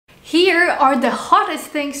Here are the hottest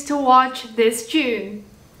things to watch this June.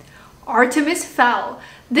 Artemis Fowl.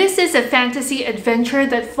 This is a fantasy adventure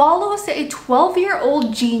that follows a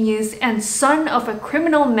 12-year-old genius and son of a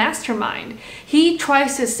criminal mastermind. He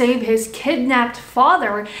tries to save his kidnapped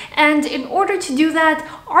father, and in order to do that,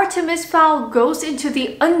 Artemis Fowl goes into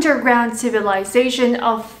the underground civilization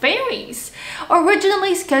of fairies.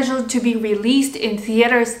 Originally scheduled to be released in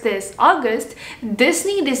theaters this August,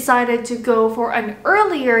 Disney decided to go for an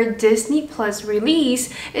earlier Disney Plus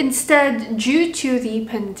release instead due to the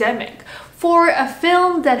pandemic. For a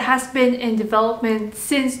film that has been in development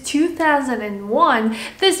since 2001,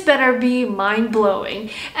 this better be mind-blowing.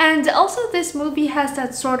 And also this movie has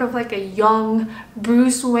that sort of like a young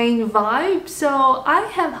Bruce Wayne vibe, so I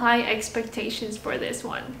have high expectations for this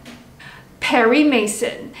one. Perry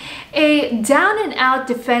Mason. A down-and-out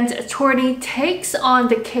defense attorney takes on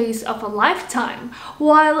the case of a lifetime.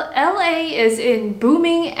 While LA is in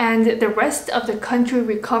booming and the rest of the country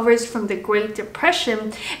recovers from the Great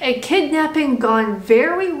Depression, a kidnapping gone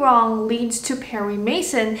very wrong leads to Perry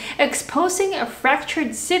Mason exposing a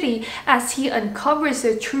fractured city as he uncovers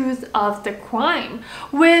the truth of the crime.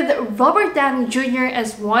 With Robert Downey Jr.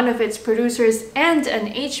 as one of its producers and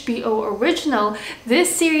an HBO original,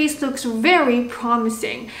 this series looks very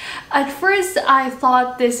promising. At first, I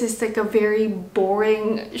thought this is like a very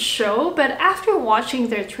boring show, but after watching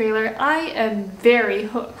their trailer, I am very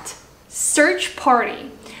hooked. Search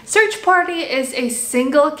Party. Search Party is a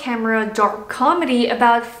single-camera dark comedy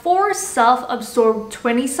about four self-absorbed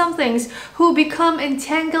 20-somethings who become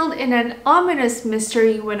entangled in an ominous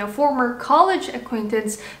mystery when a former college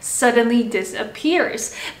acquaintance suddenly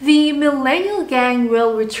disappears. The millennial gang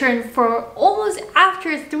will return for almost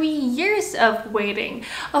after 3 years of waiting.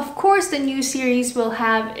 Of course, the new series will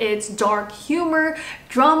have its dark humor,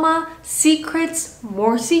 drama, secrets,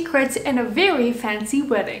 more secrets, and a very fancy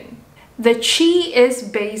wedding. The Chi is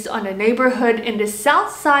based on a neighborhood in the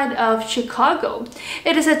south side of Chicago.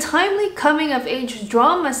 It is a timely coming-of-age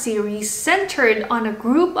drama series centered on a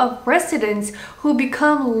group of residents who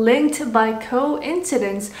become linked by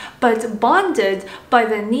coincidence but bonded by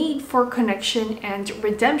the need for connection and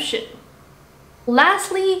redemption.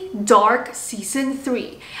 Lastly, Dark Season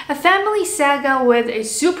 3, a family saga with a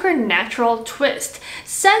supernatural twist,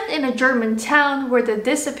 set in a German town where the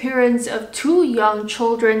disappearance of two young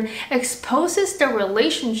children exposes the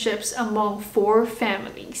relationships among four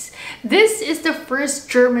families. This is the first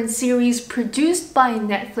German series produced by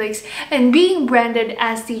Netflix and being branded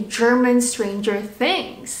as the German Stranger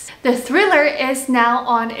Things. The thriller is now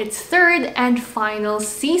on its third and final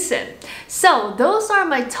season. So those are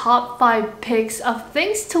my top 5 picks of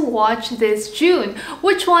things to watch this June.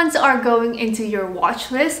 Which ones are going into your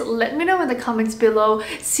watch list? Let me know in the comments below.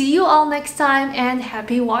 See you all next time and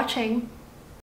happy watching!